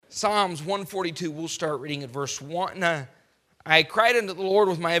Psalms 142, we'll start reading at verse 1. I cried unto the Lord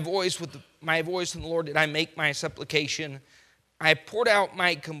with my voice and the Lord did I make my supplication. I poured out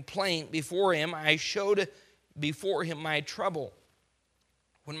my complaint before him. I showed before him my trouble.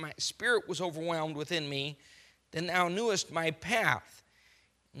 When my spirit was overwhelmed within me, then thou knewest my path.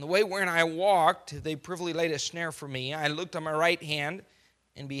 In the way wherein I walked, they privily laid a snare for me. I looked on my right hand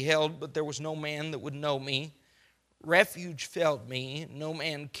and beheld, but there was no man that would know me. Refuge failed me, no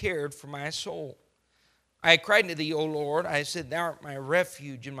man cared for my soul. I cried unto thee, O Lord. I said, thou art my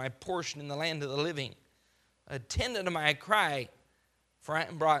refuge and my portion in the land of the living. Attend unto my cry, for I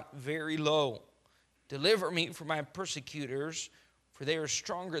am brought very low. Deliver me from my persecutors, for they are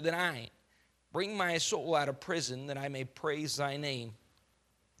stronger than I. Bring my soul out of prison, that I may praise thy name.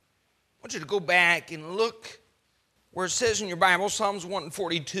 I want you to go back and look where it says in your Bible, Psalms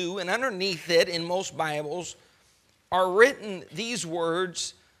 142, and underneath it, in most Bibles, are written these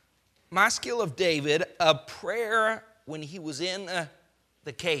words, Maskil of David, a prayer when he was in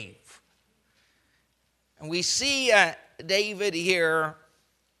the cave. And we see David here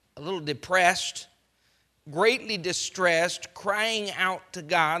a little depressed, greatly distressed, crying out to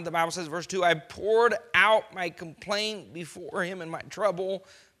God. The Bible says, verse 2, I poured out my complaint before him in my trouble.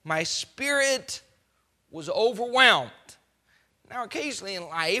 My spirit was overwhelmed. Now, occasionally in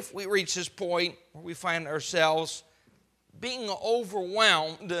life, we reach this point where we find ourselves being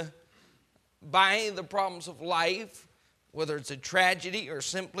overwhelmed by the problems of life, whether it's a tragedy or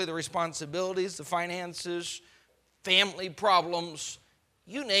simply the responsibilities, the finances, family problems,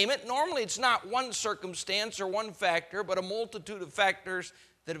 you name it. Normally it's not one circumstance or one factor, but a multitude of factors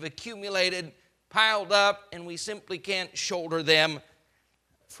that have accumulated, piled up, and we simply can't shoulder them.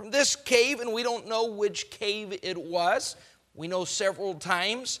 From this cave, and we don't know which cave it was, we know several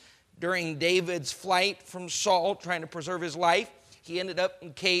times during David's flight from Saul, trying to preserve his life, he ended up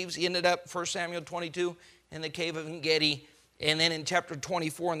in caves. He ended up, 1 Samuel 22, in the cave of En-Gedi, and then in chapter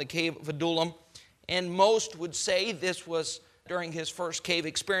 24 in the cave of Adullam. And most would say this was during his first cave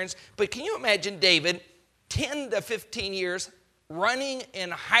experience. But can you imagine David, 10 to 15 years, running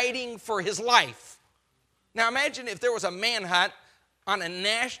and hiding for his life? Now imagine if there was a manhunt on a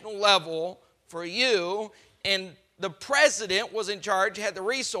national level for you, and the president was in charge, had the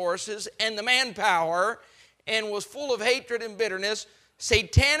resources and the manpower, and was full of hatred and bitterness,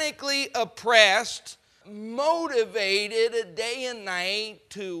 satanically oppressed, motivated day and night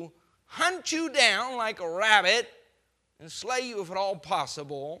to hunt you down like a rabbit and slay you if at all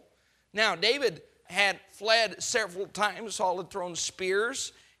possible. Now, David had fled several times. Saul had thrown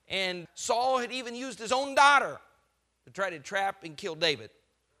spears, and Saul had even used his own daughter to try to trap and kill David.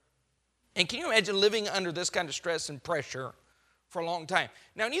 And can you imagine living under this kind of stress and pressure for a long time?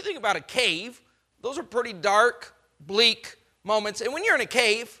 Now, when you think about a cave, those are pretty dark, bleak moments. And when you're in a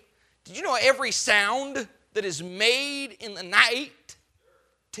cave, did you know every sound that is made in the night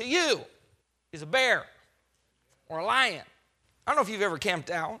to you is a bear or a lion? I don't know if you've ever camped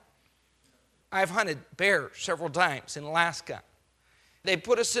out. I've hunted bears several times in Alaska. They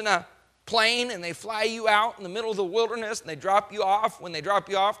put us in a plane and they fly you out in the middle of the wilderness and they drop you off. When they drop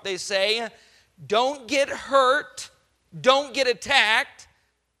you off, they say, don't get hurt, don't get attacked,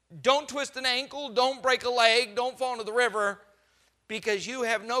 don't twist an ankle, don't break a leg, don't fall into the river, because you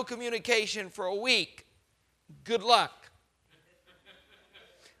have no communication for a week. Good luck.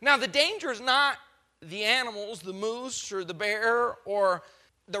 Now, the danger is not the animals, the moose or the bear or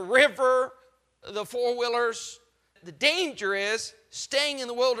the river, the four-wheelers. The danger is staying in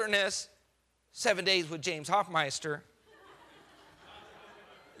the wilderness 7 days with James Hoffmeister.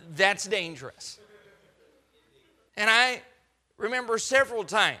 That's dangerous. And I remember several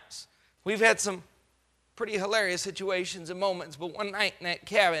times we've had some pretty hilarious situations and moments, but one night in that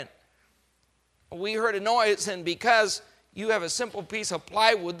cabin, we heard a noise, and because you have a simple piece of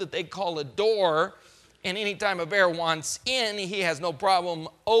plywood that they call a door, and anytime a bear wants in, he has no problem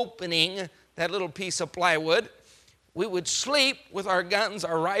opening that little piece of plywood. We would sleep with our guns,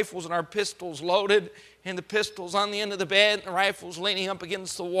 our rifles, and our pistols loaded, and the pistols on the end of the bed, and the rifles leaning up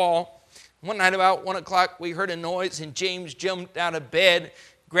against the wall. One night about 1 o'clock, we heard a noise, and James jumped out of bed,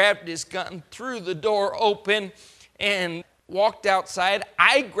 grabbed his gun, threw the door open, and walked outside.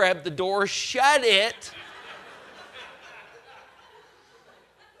 I grabbed the door, shut it,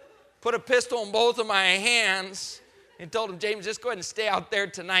 put a pistol in both of my hands, and told him, James, just go ahead and stay out there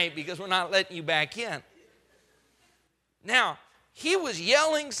tonight because we're not letting you back in. Now, he was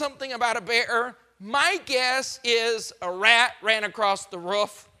yelling something about a bear. My guess is a rat ran across the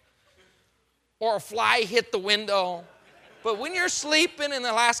roof or a fly hit the window But when you're sleeping in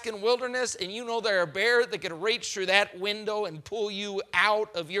the Alaskan wilderness and you know there are bears that could reach through that window and pull you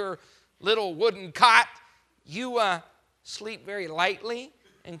out of your little wooden cot, you sleep very lightly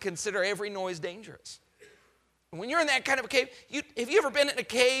and consider every noise dangerous. When you're in that kind of a cave, have you ever been in a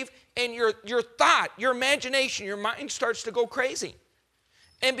cave and your thought, your imagination, your mind starts to go crazy?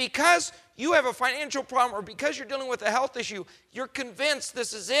 And because you have a financial problem or because you're dealing with a health issue, you're convinced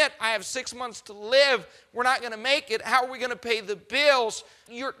this is it. I have 6 months to live. We're not going to make it. How are we going to pay the bills?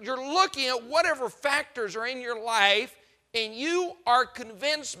 You're looking at whatever factors are in your life, and you are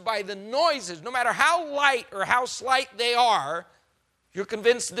convinced by the noises, no matter how light or how slight they are, you're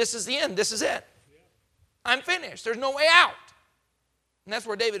convinced this is the end. This is it. I'm finished. There's no way out. And that's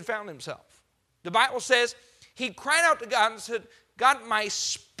where David found himself. The Bible says he cried out to God and said, God, my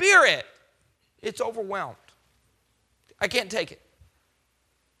spirit, it's overwhelmed. I can't take it.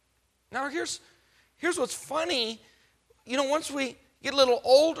 Now here's what's funny. You know, once we get a little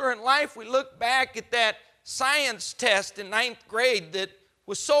older in life, we look back at that science test in 9th grade that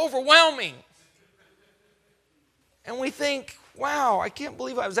was so overwhelming. And we think, wow, I can't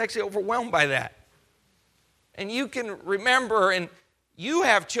believe I was actually overwhelmed by that. And you can remember, and you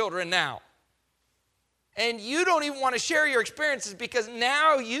have children now, and you don't even want to share your experiences because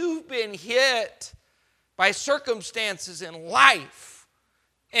now you've been hit by circumstances in life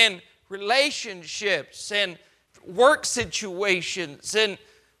and relationships and work situations and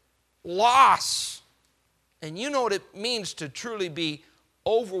loss. And you know what it means to truly be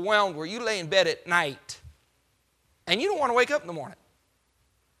overwhelmed, where you lay in bed at night and you don't want to wake up in the morning.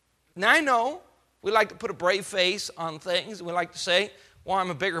 Now I know we like to put a brave face on things. We like to say, well,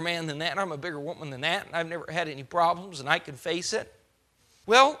 I'm a bigger man than that, and I'm a bigger woman than that, and I've never had any problems, and I can face it.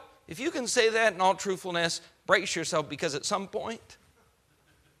 Well, if you can say that in all truthfulness, brace yourself, because at some point,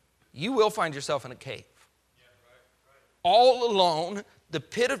 you will find yourself in a cave. All alone, the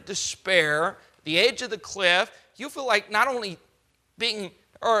pit of despair, the edge of the cliff. You feel like not only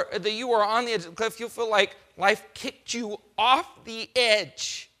that you are on the edge of the cliff, you feel like life kicked you off the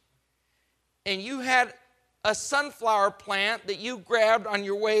edge. And you had a sunflower plant that you grabbed on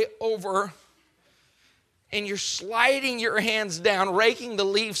your way over, and you're sliding your hands down, raking the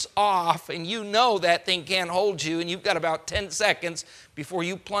leaves off, and you know that thing can't hold you, and you've got about 10 seconds before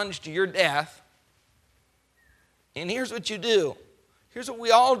you plunge to your death. And here's what you do. Here's what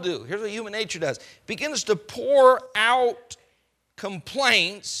we all do. Here's what human nature does. It begins to pour out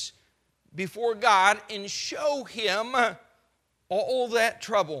complaints before God and show Him all that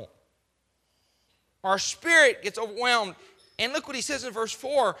trouble. Our spirit gets overwhelmed. And look what he says in verse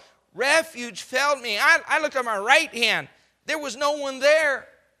 4. Refuge failed me. I looked at my right hand. There was no one there.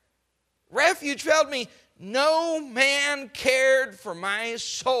 Refuge failed me. No man cared for my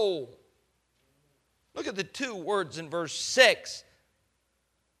soul. Look at the two words in verse 6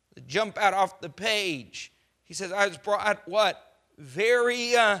 that jump out off the page. He says, I was brought what?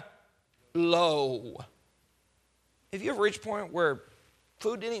 Very low. Have you ever reached a point where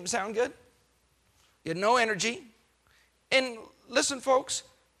food didn't even sound good? You had no energy. And listen, folks,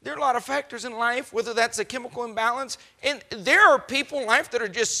 there are a lot of factors in life, whether that's a chemical imbalance. And there are people in life that are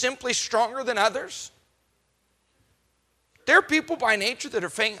just simply stronger than others. There are people by nature that are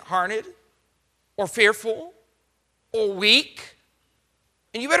faint-hearted or fearful or weak.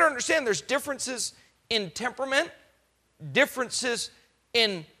 And you better understand there's differences in temperament, differences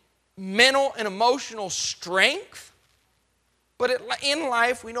in mental and emotional strength. But in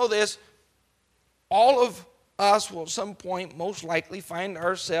life, we know this, all of us will at some point most likely find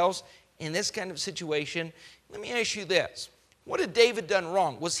ourselves in this kind of situation. Let me ask you this. What had David done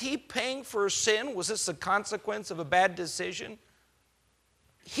wrong? Was he paying for a sin? Was this a consequence of a bad decision?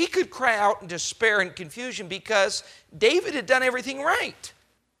 He could cry out in despair and confusion because David had done everything right.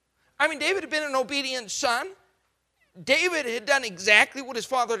 I mean, David had been an obedient son. David had done exactly what his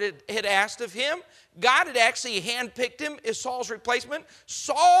father had asked of him. God had actually handpicked him as Saul's replacement.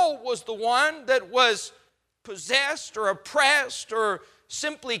 Saul was the one that was possessed or oppressed or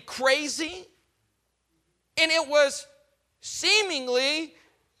simply crazy. And it was seemingly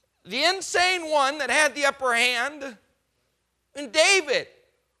the insane one that had the upper hand. And David,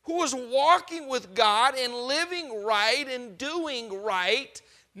 who was walking with God and living right and doing right,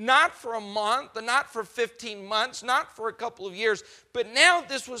 not for a month, and not for 15 months, not for a couple of years, but now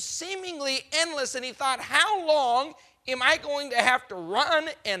this was seemingly endless, and he thought, how long am I going to have to run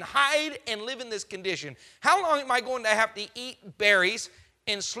and hide and live in this condition? How long am I going to have to eat berries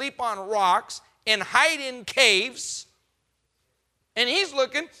and sleep on rocks and hide in caves? And he's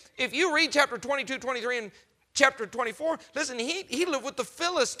looking, if you read chapter 22, 23, and chapter 24, listen, he lived with the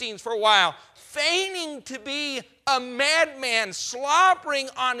Philistines for a while, feigning to be a madman, slobbering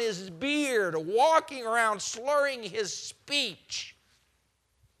on his beard, walking around slurring his speech.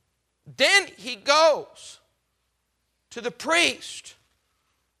 Then he goes to the priest,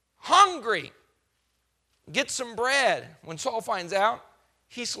 hungry, gets some bread. When Saul finds out,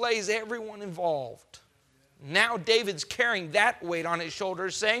 he slays everyone involved. Now David's carrying that weight on his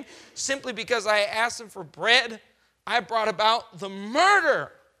shoulders, saying, simply because I asked him for bread, I brought about the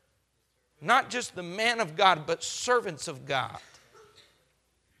murder. Not just the man of God, but servants of God.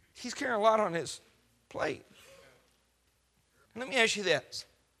 He's carrying a lot on his plate. Let me ask you this.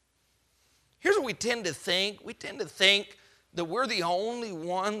 Here's what we tend to think. We tend to think that we're the only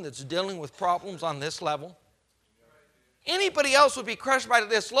one that's dealing with problems on this level. Anybody else would be crushed by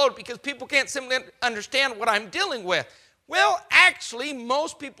this load because people can't simply understand what I'm dealing with. Well, actually,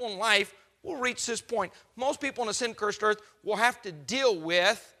 most people in life will reach this point. Most people on a sin-cursed earth will have to deal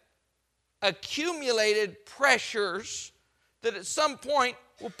with accumulated pressures that at some point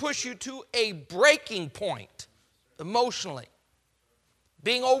will push you to a breaking point emotionally,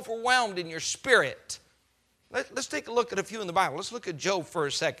 being overwhelmed in your spirit. Let's take a look at a few in the Bible. Let's look at Job for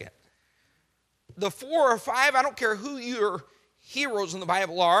a second. The 4 or 5, I don't care who your heroes in the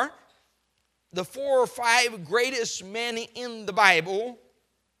Bible are, the 4 or 5 greatest men in the Bible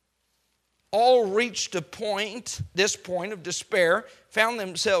all reached this point of despair, found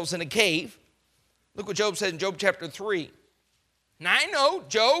themselves in a cave. Look what Job said in Job chapter 3. Now I know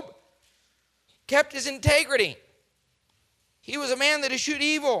Job kept his integrity. He was a man that eschewed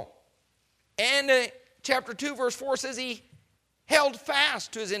evil. And chapter 2 verse 4 says he held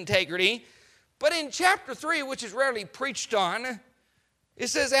fast to his integrity. But in chapter 3, which is rarely preached on, it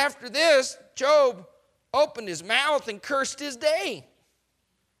says after this, Job opened his mouth and cursed his day.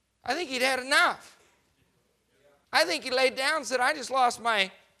 I think he'd had enough. I think he laid down and said, I just lost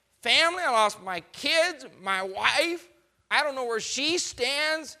my family, I lost my kids, my wife. I don't know where she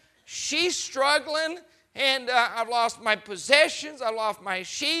stands. She's struggling, and I've lost my possessions. I've lost my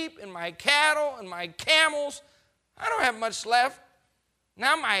sheep and my cattle and my camels. I don't have much left.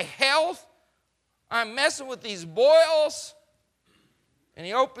 Now my health, I'm messing with these boils. And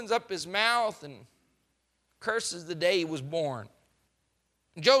he opens up his mouth and curses the day he was born.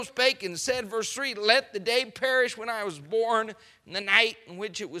 Job spake and said, verse 3, let the day perish when I was born, and the night in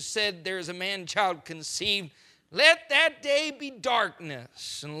which it was said, there is a man-child conceived. Let that day be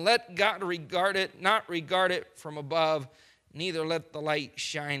darkness, and let God not regard it from above, neither let the light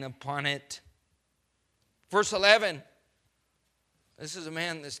shine upon it. Verse 11, this is a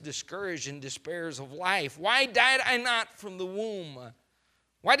man that's discouraged and despairs of life. Why died I not from the womb?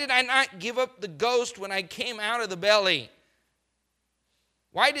 Why did I not give up the ghost when I came out of the belly?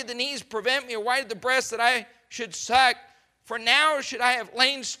 Why did the knees prevent me, or why did the breast that I should suck? For now should I have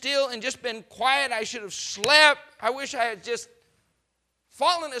lain still and just been quiet. I should have slept. I wish I had just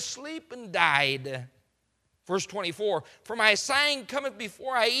fallen asleep and died. Verse 24, for my sighing cometh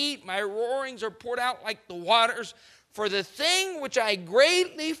before I eat. My roarings are poured out like the waters. For the thing which I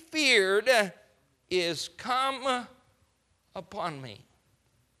greatly feared is come upon me.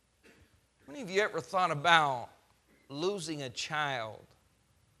 How many of you ever thought about losing a child?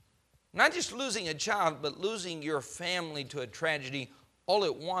 Not just losing a child, but losing your family to a tragedy all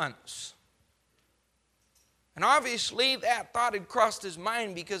at once. And obviously that thought had crossed his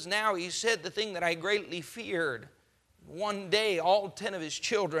mind, because now he said the thing that I greatly feared. One day all 10 of his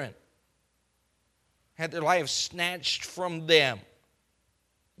children had their lives snatched from them.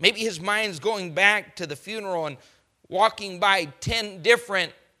 Maybe his mind's going back to the funeral and walking by 10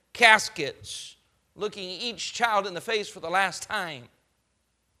 different caskets, looking each child in the face for the last time.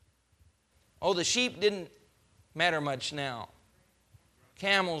 Oh, the sheep didn't matter much now.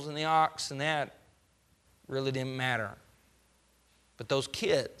 Camels and the ox and that really didn't matter. But those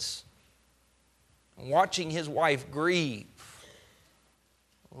kids, watching his wife grieve,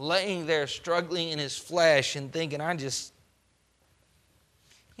 laying there struggling in his flesh and thinking, I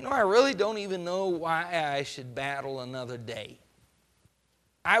really don't even know why I should battle another day.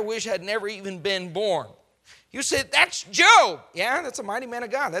 I wish I'd never even been born. You said, that's Job. Yeah, that's a mighty man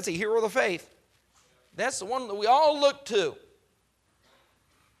of God. That's a hero of the faith. That's the one that we all look to.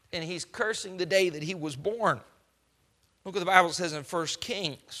 And he's cursing the day that he was born. Look what the Bible says in 1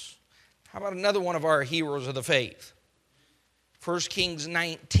 Kings. How about another one of our heroes of the faith? 1 Kings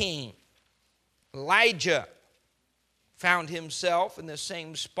 19. Elijah found himself in the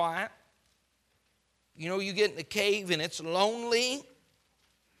same spot. You know, you get in the cave and it's lonely.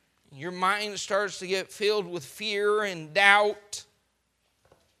 Your mind starts to get filled with fear and doubt.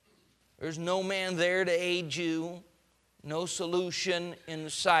 There's no man there to aid you. No solution in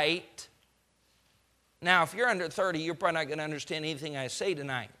sight. Now, if you're under 30, you're probably not going to understand anything I say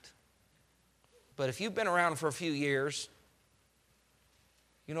tonight. But if you've been around for a few years,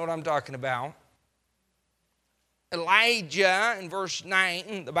 you know what I'm talking about. Elijah, in verse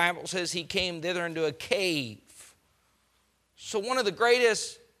 9, the Bible says he came thither into a cave. So one of the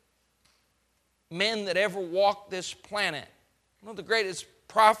greatest men that ever walked this planet, one of the greatest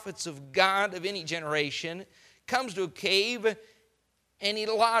prophets of God of any generation, comes to a cave and he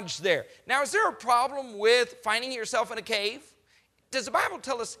lodged there. Now, is there a problem with finding yourself in a cave? Does the Bible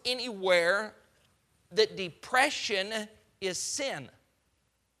tell us anywhere that depression is sin?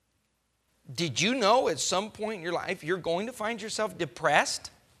 Did you know at some point in your life you're going to find yourself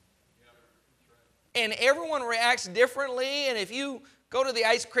depressed? And everyone reacts differently. And if you go to the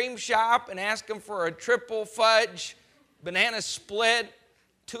ice cream shop and ask them for a triple fudge banana split,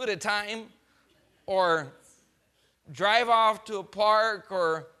 2 at a time, or drive off to a park,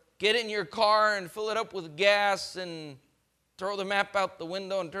 or get in your car and fill it up with gas and throw the map out the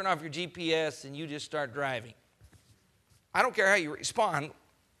window and turn off your GPS and you just start driving. I don't care how you respond.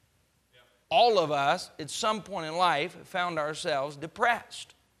 All of us, at some point in life, have found ourselves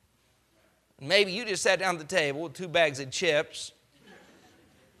depressed. Maybe you just sat down at the table with 2 bags of chips,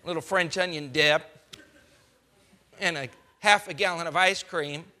 a little French onion dip, and a half a gallon of ice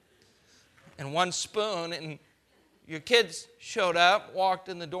cream, and 1 spoon, and your kids showed up, walked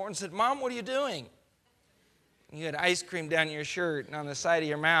in the door, and said, "Mom, what are you doing?" And you had ice cream down your shirt and on the side of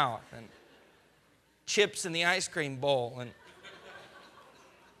your mouth, and chips in the ice cream bowl, and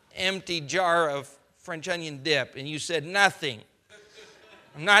empty jar of French onion dip, and you said, "Nothing.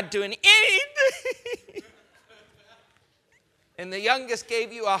 I'm not doing anything." And the youngest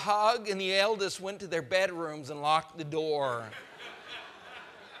gave you a hug, and the eldest went to their bedrooms and locked the door.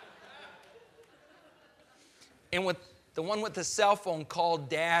 And with the one with the cell phone called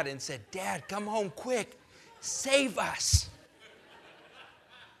Dad and said, "Dad, come home quick. Save us."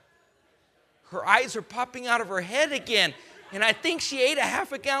 Her eyes are popping out of her head again. And I think she ate a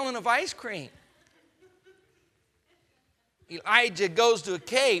half a gallon of ice cream. Elijah goes to a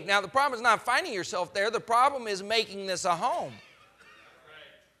cave. Now, the problem is not finding yourself there. The problem is making this a home.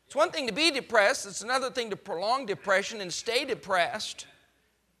 It's one thing to be depressed. It's another thing to prolong depression and stay depressed.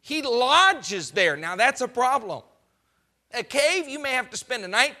 He lodges there. Now, that's a problem. A cave, you may have to spend a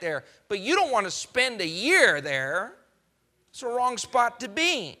night there, but you don't want to spend a year there. It's a wrong spot to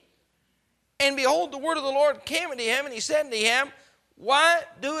be. And behold, the word of the Lord came unto him, and he said unto him,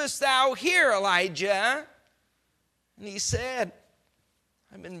 "What doest thou here, Elijah?" And he said,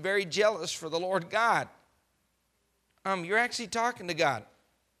 "I've been very jealous for the Lord God." You're actually talking to God.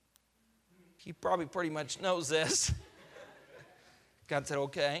 He probably pretty much knows this. God said,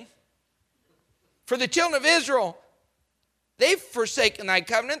 "Okay. For the children of Israel, they've forsaken thy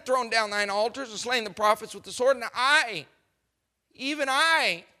covenant, thrown down thine altars, and slain the prophets with the sword. And I, even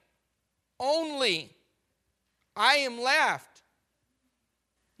I, only I am left.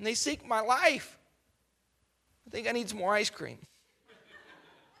 And they seek my life. I think I need some more ice cream."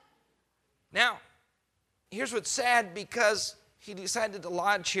 Now, here's what's sad, because he decided to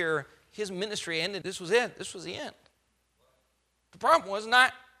lodge here. His ministry ended. This was it. This was the end. The problem was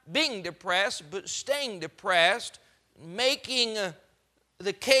not being depressed, but staying depressed, making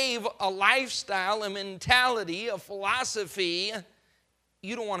the cave a lifestyle, a mentality, a philosophy.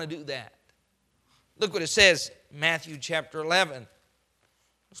 You don't want to do that. Look what it says, Matthew chapter 11.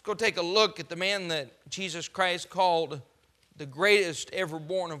 Let's go take a look at the man that Jesus Christ called the greatest ever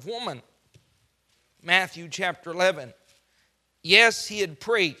born of woman. Matthew chapter 11. Yes, he had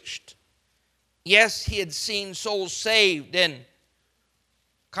preached. Yes, he had seen souls saved and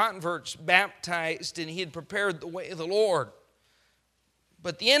converts baptized, and he had prepared the way of the Lord.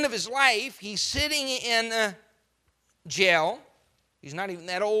 But at the end of his life, he's sitting in jail. He's not even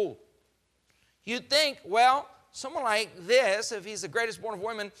that old. You'd think, well, someone like this, if he's the greatest born of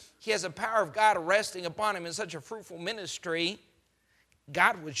women, he has the power of God resting upon him in such a fruitful ministry.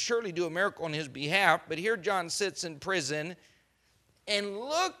 God would surely do a miracle on his behalf. But here John sits in prison, and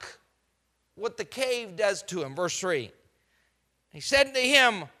look what the cave does to him. Verse 3. He said unto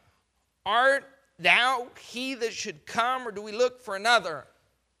him, "Art thou he that should come, or do we look for another?"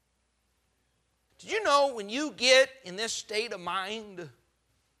 Did you know when you get in this state of mind,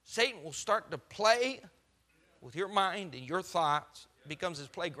 Satan will start to play with your mind and your thoughts. It becomes his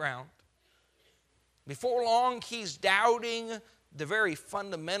playground. Before long, he's doubting the very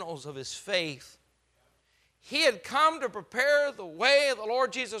fundamentals of his faith. He had come to prepare the way of the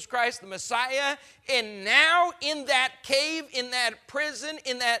Lord Jesus Christ, the Messiah, and now in that cave, in that prison,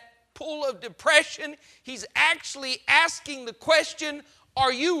 in that pool of depression, he's actually asking the question,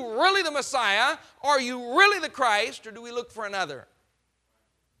 are you really the Messiah? Are you really the Christ? Or do we look for another?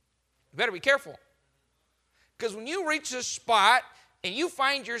 You better be careful. Because when you reach this spot and you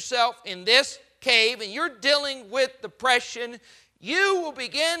find yourself in this cave and you're dealing with depression, you will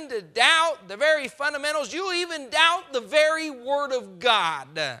begin to doubt the very fundamentals. You'll even doubt the very Word of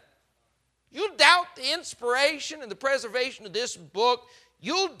God. You'll doubt the inspiration and the preservation of this book.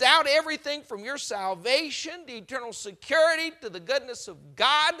 You'll doubt everything from your salvation to eternal security to the goodness of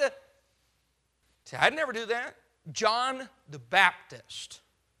God. See, I'd never do that. John the Baptist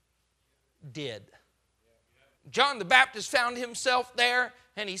did. John the Baptist found himself there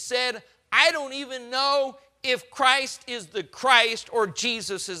and he said, I don't even know if Christ is the Christ or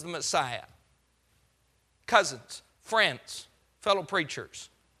Jesus is the Messiah. Cousins, friends, fellow preachers.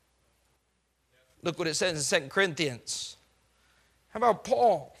 Look what it says in 2 Corinthians. How about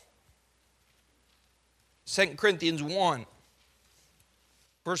Paul? 2 Corinthians 1,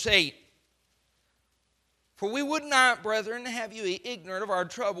 verse 8. For we would not, brethren, have you ignorant of our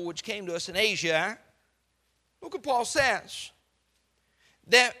trouble which came to us in Asia. Look what Paul says.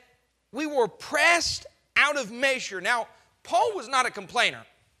 That we were pressed out of measure. Now, Paul was not a complainer.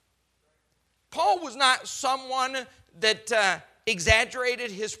 Paul was not someone that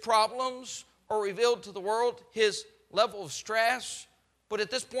exaggerated his problems or revealed to the world his level of stress. But at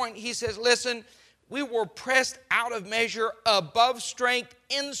this point, he says, listen, we were pressed out of measure above strength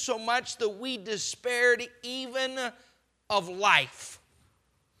insomuch that we despaired even of life.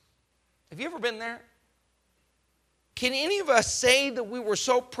 Have you ever been there? Can any of us say that we were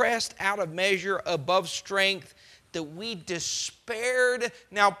so pressed out of measure above strength that we despaired?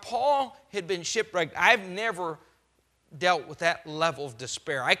 Now, Paul had been shipwrecked. I've never dealt with that level of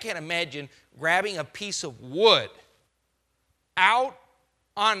despair. I can't imagine grabbing a piece of wood out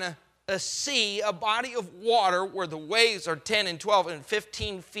on a sea, a body of water where the waves are 10 and 12 and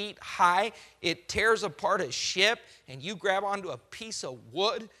 15 feet high. It tears apart a ship, and you grab onto a piece of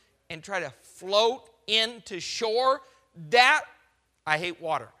wood and try to float into shore. That, I hate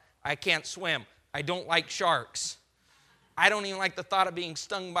water. I can't swim. I don't like sharks. I don't even like the thought of being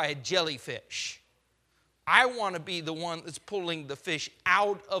stung by a jellyfish. I want to be the one that's pulling the fish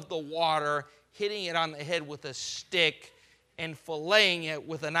out of the water, hitting it on the head with a stick, and filleting it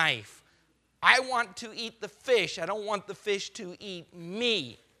with a knife. I want to eat the fish. I don't want the fish to eat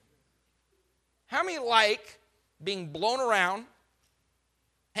me. How many like being blown around,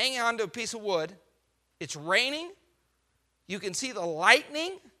 hanging onto a piece of wood? It's raining. You can see the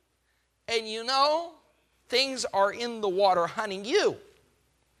lightning. And you know things are in the water hunting you.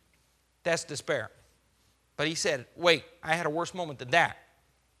 That's despair. But he said, wait, I had a worse moment than that.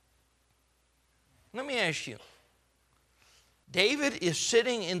 Let me ask you. David is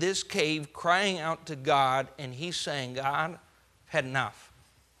sitting in this cave crying out to God, and he's saying, God, I've had enough.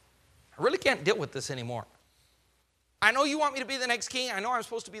 I really can't deal with this anymore. I know you want me to be the next king. I know I'm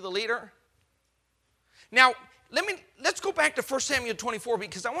supposed to be the leader. Now, let's go back to 1 Samuel 24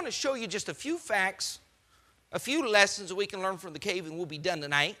 because I want to show you just a few facts, a few lessons that we can learn from the cave, and we'll be done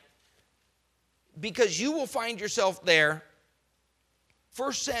tonight. Because you will find yourself there.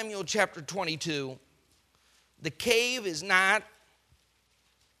 1 Samuel chapter 22. The cave is not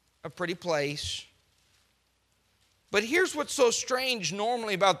a pretty place. But here's what's so strange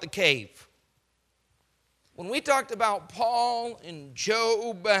normally about the cave. When we talked about Paul and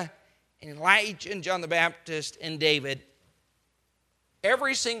Job and Elijah and John the Baptist and David,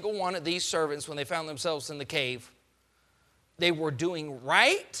 every single one of these servants, when they found themselves in the cave, they were doing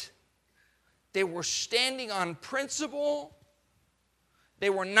right. They were standing on principle. They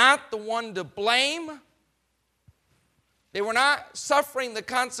were not the one to blame. They were not suffering the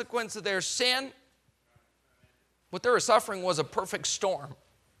consequence of their sin. What they were suffering was a perfect storm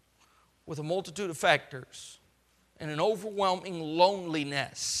with a multitude of factors and an overwhelming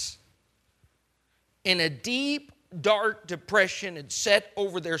loneliness. And a deep, dark depression had set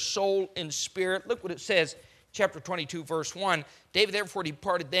over their soul and spirit. Look what it says, chapter 22, verse 1. David therefore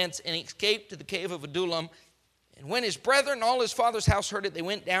departed thence and escaped to the cave of Adullam. And when his brethren and all his father's house heard it, they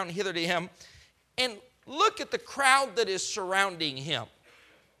went down hither to him. And look at the crowd that is surrounding him.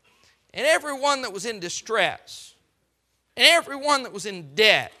 And everyone that was in distress. And everyone that was in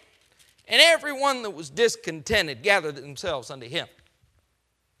debt. And everyone that was discontented gathered themselves unto him.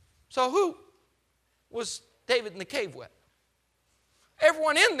 So who was David in the cave with?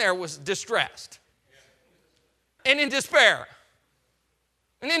 Everyone in there was distressed. And in despair.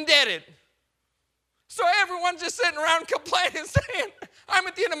 And indebted. So everyone's just sitting around complaining, saying, I'm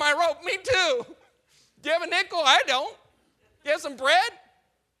at the end of my rope. Me too. Do you have a nickel? I don't. You have some bread?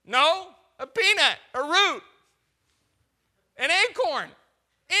 No, a peanut, a root, an acorn,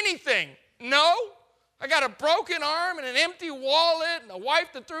 anything. No, I got a broken arm and an empty wallet and a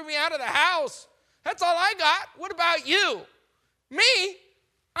wife that threw me out of the house. That's all I got. What about you? Me?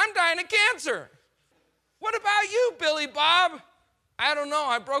 I'm dying of cancer. What about you, Billy Bob? I don't know.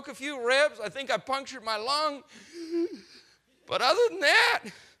 I broke a few ribs. I think I punctured my lung. But other than that,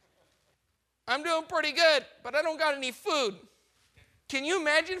 I'm doing pretty good, but I don't got any food. Can you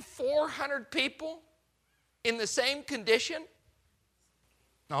imagine 400 people in the same condition?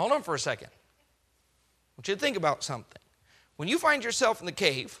 Now, hold on for a second. I want you to think about something. When you find yourself in the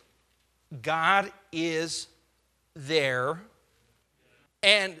cave, God is there.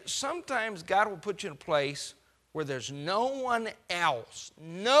 And sometimes God will put you in a place where there's no one else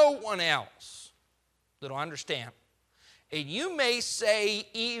that'll understand. And you may say,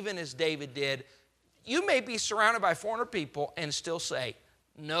 even as David did, you may be surrounded by 400 people and still say,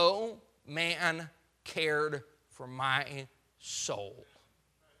 no man cared for my soul.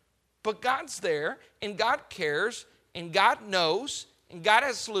 But God's there, and God cares, and God knows, and God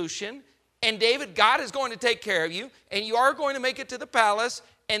has a solution. And David, God is going to take care of you, and you are going to make it to the palace,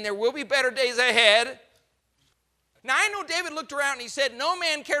 and there will be better days ahead. Now, I know David looked around and he said, no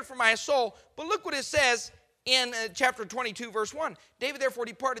man cared for my soul, but look what it says in chapter 22, verse 1. David therefore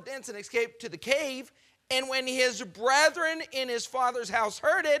departed thence and escaped to the cave, and when his brethren in his father's house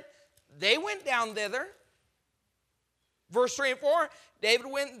heard it, they went down thither. Verse 3 and 4, David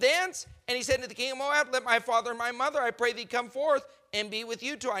went thence, and he said to the king of Moab, let my father and my mother, I pray thee, come forth and be with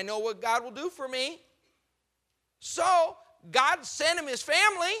you till I know what God will do for me. So God sent him his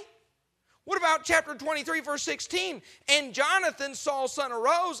family. What about chapter 23, verse 16? And Jonathan, Saul's son,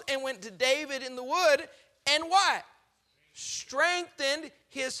 arose and went to David in the wood, and what? Strengthened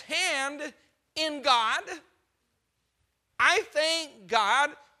his hand in God. I thank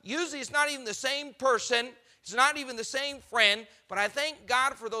God, usually it's not even the same person, it's not even the same friend, but I thank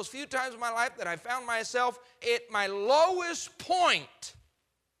God for those few times in my life that I found myself at my lowest point.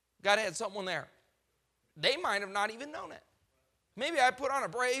 God had someone there. They might have not even known it. Maybe I put on a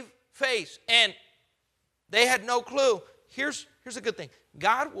brave face and they had no clue. Here's a good thing.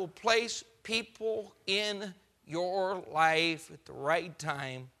 God will place people in your life at the right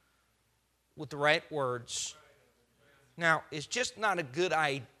time with the right words. Now, it's just not a good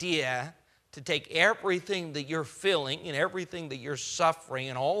idea to take everything that you're feeling and everything that you're suffering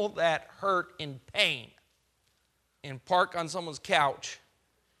and all of that hurt and pain and park on someone's couch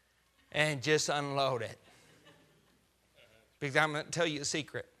and just unload it. Because I'm going to tell you a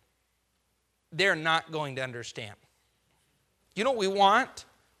secret. They're not going to understand. You know what we want?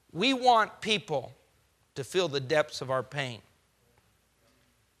 We want people to feel the depths of our pain.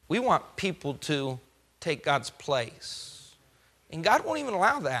 We want people to take God's place. And God won't even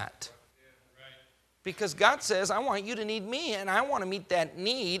allow that. Because God says, I want you to need me, and I want to meet that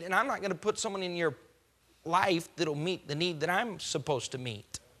need, and I'm not going to put someone in your life that'll meet the need that I'm supposed to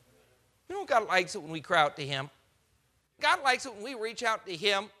meet. You know, God likes it when we cry out to Him. God likes it when we reach out to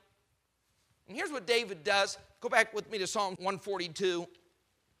Him. And here's what David does. Go back with me to Psalm 142.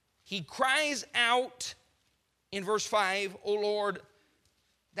 He cries out in verse 5, O Lord,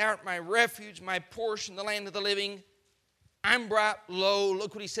 thou art my refuge, my portion, the land of the living. I'm brought low.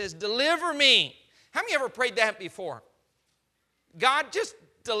 Look what he says, deliver me. How many ever prayed that before? God, just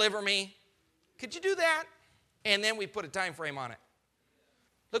deliver me. Could you do that? And then we put a time frame on it.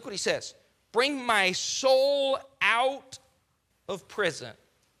 Look what he says. Bring my soul out of prison.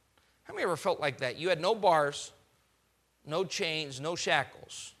 How many ever felt like that? You had no bars, no chains, no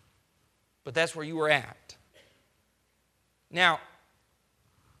shackles. But that's where you were at. Now,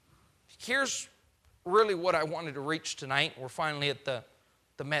 here's really what I wanted to reach tonight. We're finally at the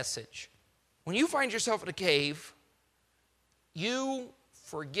message. When you find yourself in a cave, you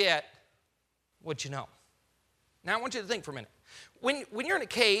forget what you know. Now, I want you to think for a minute. When you're in a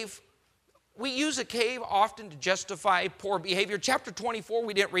cave, we use a cave often to justify poor behavior. Chapter 24,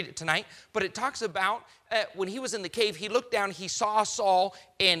 we didn't read it tonight, but it talks about when he was in the cave, he looked down, he saw Saul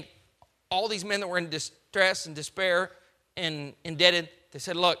and all these men that were in distress and despair and indebted. They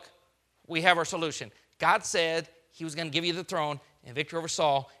said, look, we have our solution. God said he was going to give you the throne and victory over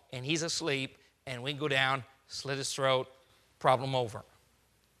Saul, and he's asleep, and we can go down, slit his throat, problem over.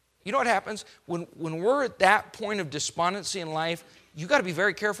 You know what happens? When we're at that point of despondency in life, you got to be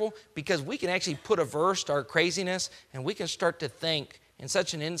very careful because we can actually put a verse to our craziness and we can start to think in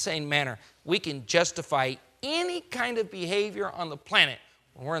such an insane manner. We can justify any kind of behavior on the planet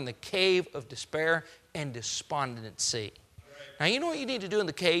when we're in the cave of despair and despondency. Now, you know what you need to do in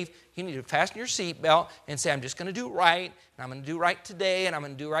the cave? You You need to fasten your seatbelt and say, I'm just going to do right, and I'm going to do right today, and I'm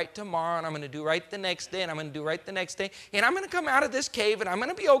going to do right tomorrow, and I'm going to do right the next day, and I'm going to do right the next day, and I'm going to come out of this cave, and I'm going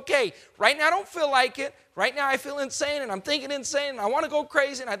to be okay. Right now I don't feel like it. Right now I feel insane, and I'm thinking insane, and I want to go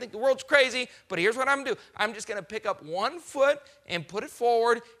crazy, and I think the world's crazy, but here's what I'm going to do. I'm just going to pick up one foot and put it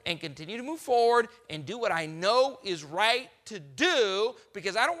forward and continue to move forward and do what I know is right to do,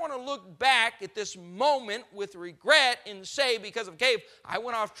 because I don't want to look back at this moment with regret and say, because of cave, I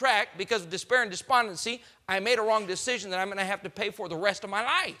went off track. Because of despair and despondency, I made a wrong decision that I'm going to have to pay for the rest of my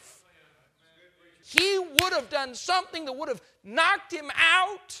life. He would have done something that would have knocked him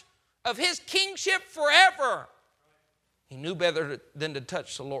out of his kingship forever. He knew better than to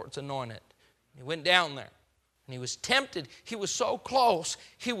touch the Lord's anointed. He went down there. And he was tempted. He was so close.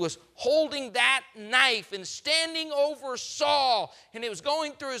 He was holding that knife and standing over Saul. And it was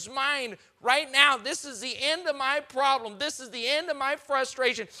going through his mind, right now, this is the end of my problem. This is the end of my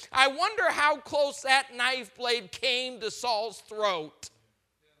frustration. I wonder how close that knife blade came to Saul's throat.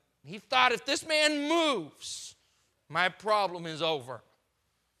 He thought, if this man moves, my problem is over.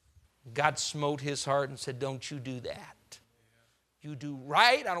 God smote his heart and said, don't you do that. You do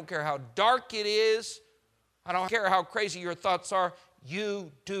right. I don't care how dark it is. I don't care how crazy your thoughts are.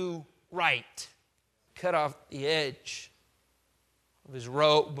 You do right. Cut off the edge of his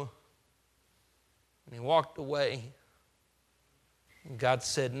robe, and he walked away. And God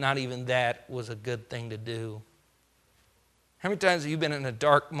said, not even that was a good thing to do. How many times have you been in a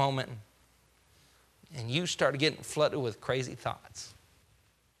dark moment and you started getting flooded with crazy thoughts?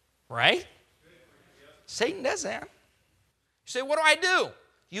 Right? Satan does that. You say, what do I do?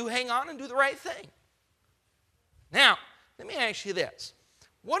 You hang on and do the right thing. Now, let me ask you this.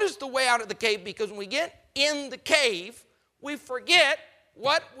 What is the way out of the cave? Because when we get in the cave, we forget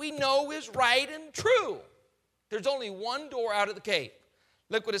what we know is right and true. There's only one door out of the cave.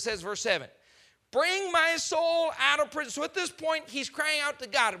 Look what it says, verse 7. Bring my soul out of prison. So at this point, he's crying out to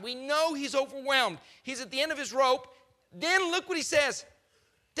God. We know he's overwhelmed. He's at the end of his rope. Then look what he says.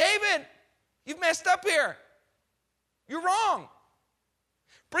 David, you've messed up here. You're wrong.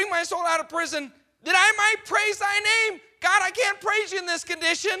 Bring my soul out of prison that I might praise thy name. God, I can't praise you in this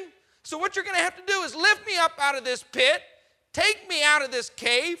condition. So what you're going to have to do is lift me up out of this pit, take me out of this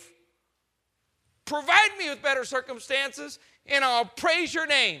cave, provide me with better circumstances, and I'll praise your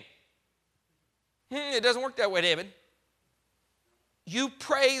name. It doesn't work that way, David. You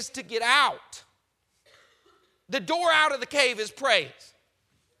praise to get out. The door out of the cave is praise.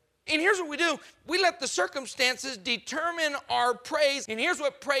 And here's what we do. We let the circumstances determine our praise. And here's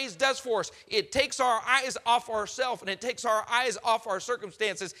what praise does for us. It takes our eyes off ourselves, and it takes our eyes off our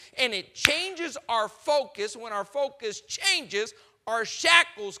circumstances, and it changes our focus. When our focus changes, our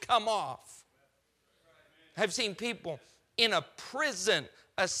shackles come off. I've seen people in a prison,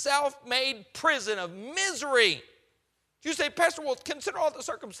 a self-made prison of misery. You say, Pastor, well, consider all the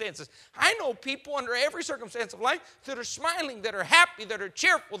circumstances. I know people under every circumstance of life that are smiling, that are happy, that are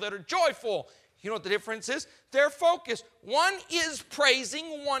cheerful, that are joyful. You know what the difference is? Their focus. One is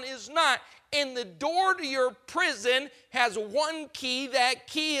praising, one is not. And the door to your prison has one key. That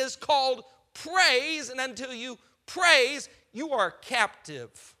key is called praise. And until you praise, you are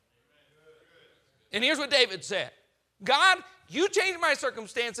captive. And here's what David said. God, you change my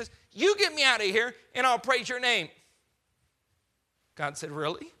circumstances. You get me out of here, and I'll praise your name. God said,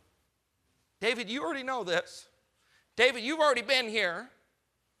 really? David, you already know this. David, you've already been here.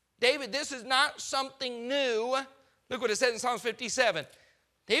 David, this is not something new. Look what it says in Psalms 57.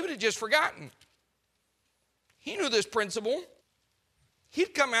 David had just forgotten. He knew this principle.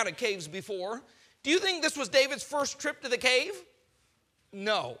 He'd come out of caves before. Do you think this was David's first trip to the cave?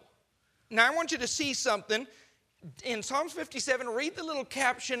 No. Now, I want you to see something. In Psalms 57, read the little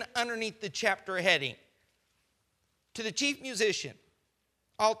caption underneath the chapter heading. To the chief musician,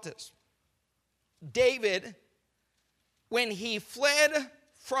 Altus, David, when he fled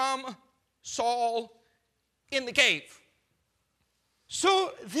from Saul in the cave.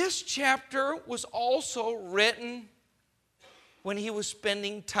 So this chapter was also written when he was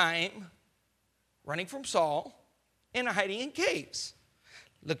spending time running from Saul and hiding in caves.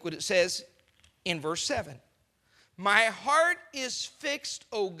 Look what it says in verse 7. My heart is fixed,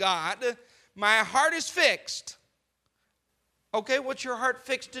 O God. My heart is fixed. Okay, what's your heart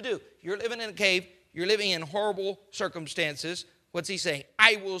fixed to do? You're living in a cave. You're living in horrible circumstances. What's he saying?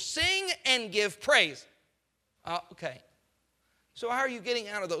 I will sing and give praise. Okay. So how are you getting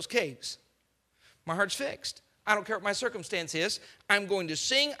out of those caves? My heart's fixed. I don't care what my circumstance is. I'm going to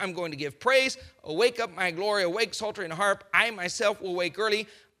sing. I'm going to give praise. Awake up my glory. Awake psaltery and harp. I myself will wake early.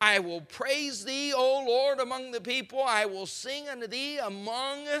 I will praise thee, O Lord, among the people. I will sing unto thee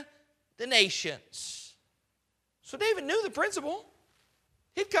among the nations. So David knew the principle.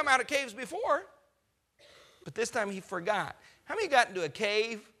 He'd come out of caves before, but this time he forgot. How many got into a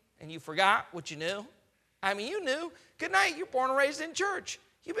cave and you forgot what you knew? I mean, you knew. Good night, you're born and raised in church.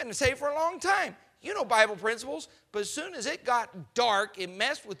 You've been saved for a long time. You know Bible principles, but as soon as it got dark, it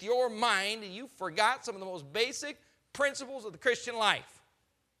messed with your mind and you forgot some of the most basic principles of the Christian life.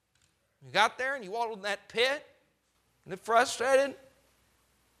 You got there and you wallowed in that pit, and frustrated,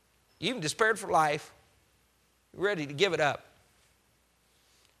 you even despaired for life, you're ready to give it up.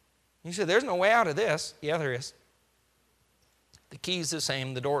 You said, there's no way out of this. Yeah, there is. The key's the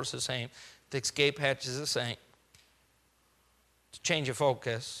same, the door's the same, the escape hatch is the same. It's a change of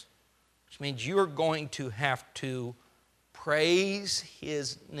focus, which means you're going to have to praise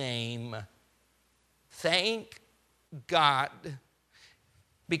His name. Thank God.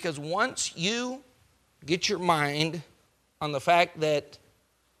 Because once you get your mind on the fact that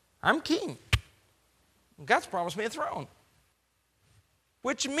I'm king, God's promised me a throne,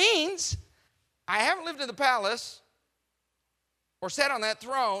 which means I haven't lived in the palace or sat on that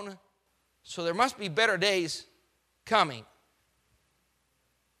throne, so there must be better days coming.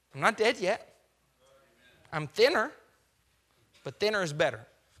 I'm not dead yet. I'm thinner, but thinner is better.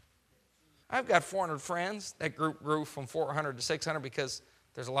 I've got 400 friends. That group grew from 400 to 600 because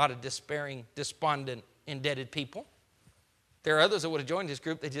there's a lot of despairing, despondent, indebted people. There are others that would have joined this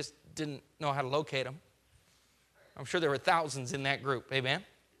group. They just didn't know how to locate them. I'm sure there were thousands in that group. Amen?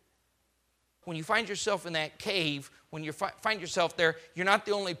 When you find yourself in that cave, when you find yourself there, you're not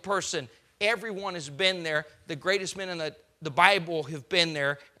the only person. Everyone has been there. The greatest men in the Bible have been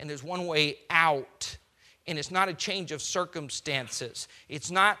there, and there's one way out. And it's not a change of circumstances. It's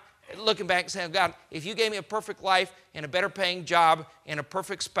not looking back and saying, God, if you gave me a perfect life and a better paying job and a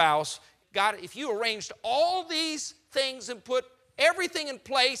perfect spouse, God, if you arranged all these things and put everything in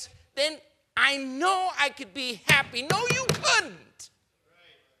place, then I know I could be happy. No, you couldn't.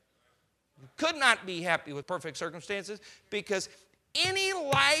 You could not be happy with perfect circumstances, because any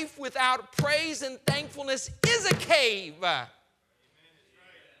life without praise and thankfulness is a cave. And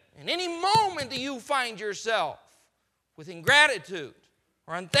any moment that you find yourself with ingratitude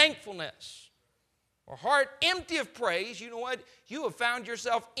or unthankfulness or heart empty of praise, you know what? You have found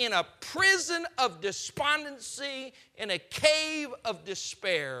yourself in a prison of despondency, in a cave of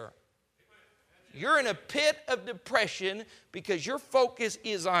despair. You're in a pit of depression because your focus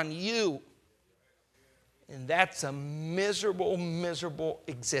is on you. And that's a miserable, miserable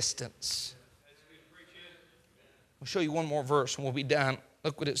existence. I'll show you one more verse and we'll be done.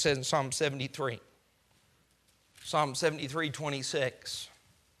 Look what it says in Psalm 73. Psalm 73, 26.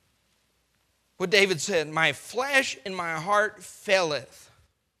 What David said, my flesh and my heart faileth,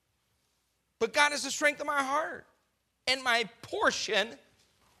 but God is the strength of my heart and my portion.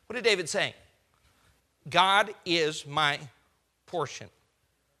 What did David say? God is my portion.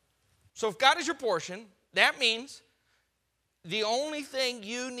 So if God is your portion, that means the only thing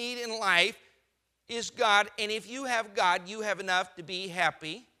you need in life is God. And if you have God, you have enough to be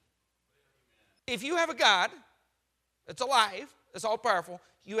happy. If you have a God that's alive, that's all powerful,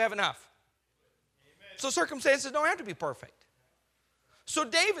 you have enough. So circumstances don't have to be perfect. So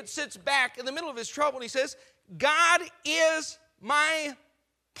David sits back in the middle of his trouble and he says, God is my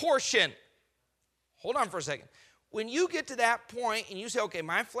portion. Hold on for a second. When you get to that point and you say, okay,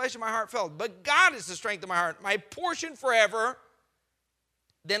 my flesh and my heart failed, but God is the strength of my heart, my portion forever,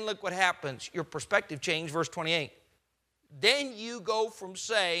 then look what happens. Your perspective changed, verse 28. Then you go from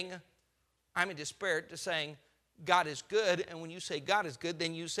saying, I'm in despair, to saying, God is good. And when you say God is good,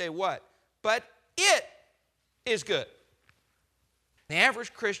 then you say what? But it is good. The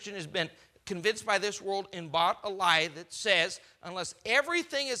average Christian has been convinced by this world and bought a lie that says, unless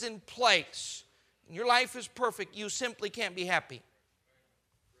everything is in place, your life is perfect, you simply can't be happy.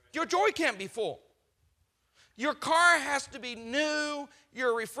 Your joy can't be full. Your car has to be new.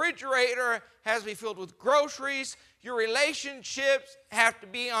 Your refrigerator has to be filled with groceries. Your relationships have to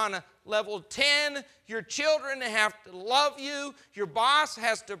be on a level 10. Your children have to love you. Your boss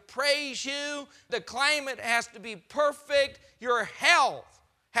has to praise you. The climate has to be perfect. Your health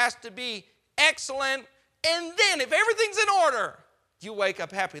has to be excellent. And then if everything's in order, you wake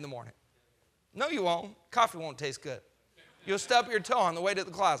up happy in the morning. No, you won't. Coffee won't taste good. You'll stub your toe on the way to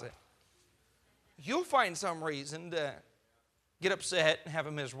the closet. You'll find some reason to get upset and have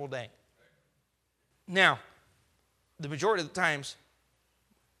a miserable day. Now, the majority of the times,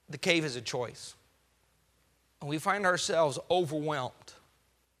 the cave is a choice. And we find ourselves overwhelmed.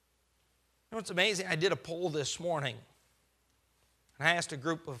 You know what's amazing? I did a poll this morning. And I asked a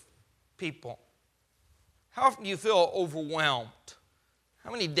group of people, how often do you feel overwhelmed?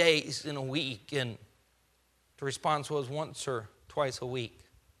 How many days in a week? And the response was once or twice a week.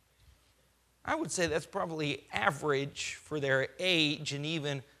 I would say that's probably average for their age and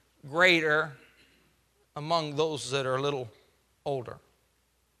even greater among those that are a little older.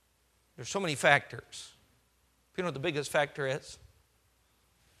 There's so many factors. You know what the biggest factor is?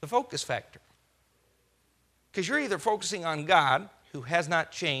 The focus factor. Because you're either focusing on God, who has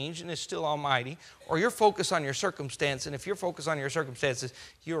not changed and is still almighty, or you're focused on your circumstance. And if you're focused on your circumstances,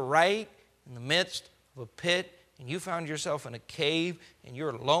 you're right in the midst of a pit, and you found yourself in a cave, and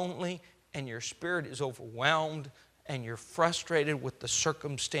you're lonely, and your spirit is overwhelmed, and you're frustrated with the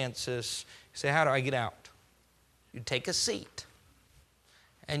circumstances. You say, how do I get out? You take a seat,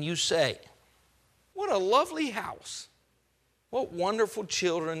 and you say, what a lovely house. What wonderful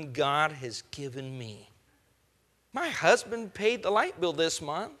children God has given me. My husband paid the light bill this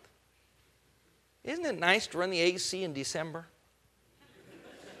month. Isn't it nice to run the AC in December?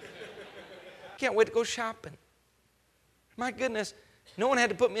 Can't wait to go shopping. My goodness, no one had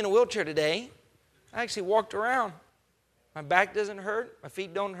to put me in a wheelchair today. I actually walked around. My back doesn't hurt. My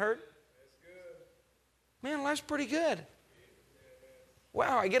feet don't hurt. Man, life's pretty good.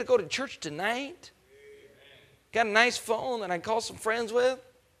 Wow, I get to go to church tonight. Got a nice phone that I call some friends with.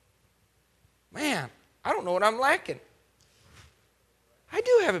 Man, I don't know what I'm lacking. I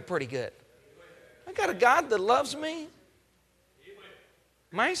do have it pretty good. I got a God that loves me.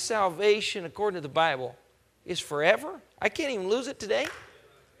 My salvation, according to the Bible, is forever. I can't even lose it today.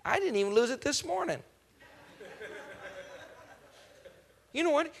 I didn't even lose it this morning. You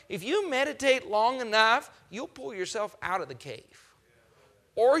know what? If you meditate long enough, you'll pull yourself out of the cave.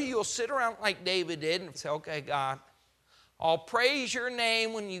 Or you'll sit around like David did and say, okay, God, I'll praise your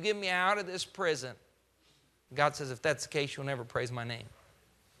name when you get me out of this prison. God says, if that's the case, you'll never praise my name.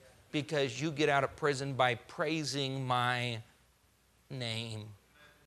 Because you get out of prison by praising my name.